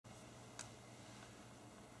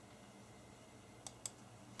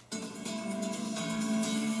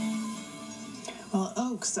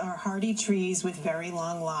Oaks are hardy trees with very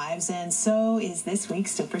long lives, and so is this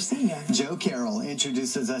week's Super Senior. Joe Carroll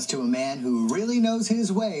introduces us to a man who really knows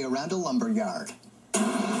his way around a lumberyard.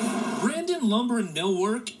 Brandon Lumber and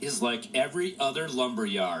Millwork is like every other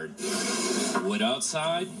lumberyard. Wood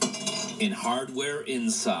outside and hardware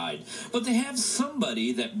inside. But they have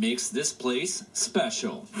somebody that makes this place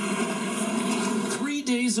special. 3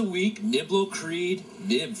 days a week, Niblo Creed,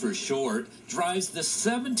 Nib for short, drives the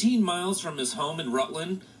 17 miles from his home in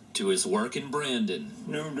Rutland to his work in Brandon.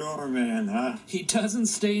 New doorman, huh? He doesn't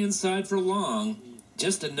stay inside for long.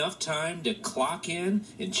 Just enough time to clock in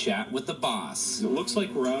and chat with the boss. It looks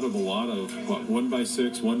like we're out of a lot of,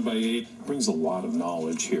 1x6, 1x8. Brings a lot of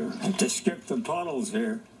knowledge here. I have to skip the puddles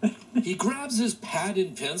here. He grabs his pad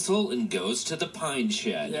and pencil and goes to the pine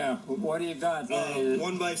shed. Yeah, what do you got?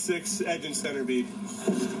 1x6 edge and center bead.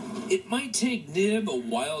 It might take Nib a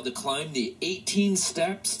while to climb the 18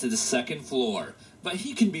 steps to the second floor, but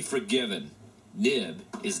he can be forgiven. Nib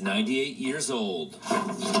is 98 years old.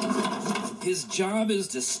 His job is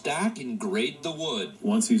to stack and grade the wood.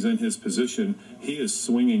 Once he's in his position, he is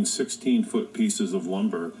swinging 16-foot pieces of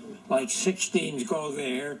lumber. Like 16s go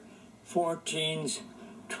there, 14s,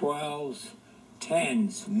 12s,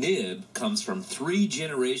 10s. Nib comes from 3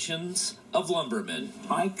 generations of lumbermen.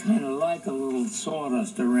 I kind of like a little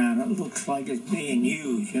sawdust around. It looks like it's being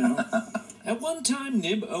used, you know. At one time,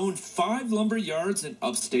 Nib owned 5 lumber yards in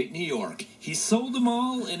upstate New York. He sold them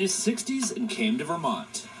all in his 60s and came to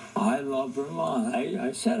Vermont. I love Vermont.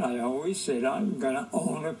 I always said I'm going to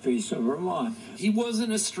own a piece of Vermont. He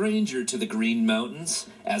wasn't a stranger to the Green Mountains.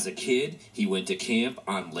 As a kid, he went to camp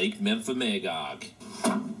on Lake Memphremagog.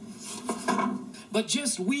 But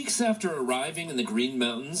just weeks after arriving in the Green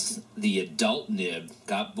Mountains, the adult Nib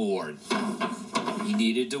got bored. He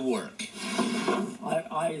needed to work.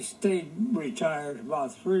 I stayed retired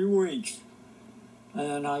about 3 weeks, and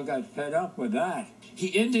then I got fed up with that.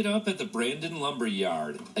 He ended up at the Brandon Lumber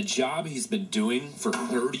Yard, a job he's been doing for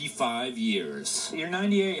 35 years. You're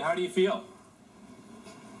 98. How do you feel?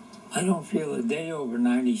 I don't feel a day over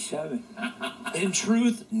 97. In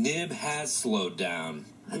truth, Nib has slowed down.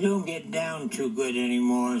 I don't get down too good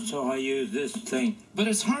anymore, so I use this thing. But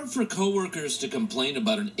it's hard for coworkers to complain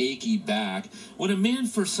about an achy back when a man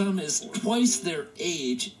for some is twice their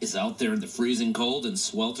age is out there in the freezing cold and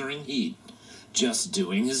sweltering heat, just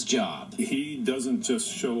doing his job. He doesn't just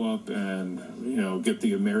show up and, get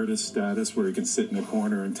the emeritus status where he can sit in a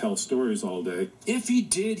corner and tell stories all day. If he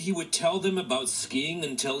did, he would tell them about skiing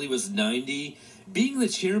until he was 90, being the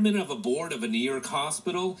chairman of a board of a New York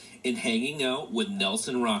hospital, and hanging out with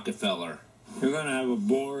Nelson Rockefeller. You're going to have a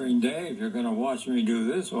boring day if you're going to watch me do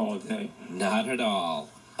this all day. Not at all.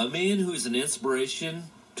 A man who's an inspiration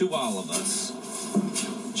to all of us.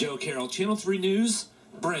 Joe Carroll, Channel 3 News,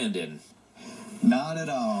 Brandon. Not at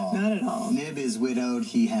all. Not at all. Nib is widowed.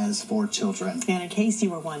 He has 4 children. And in case you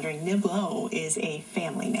were wondering, Niblo is a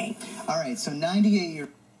family name. All right, so 98 years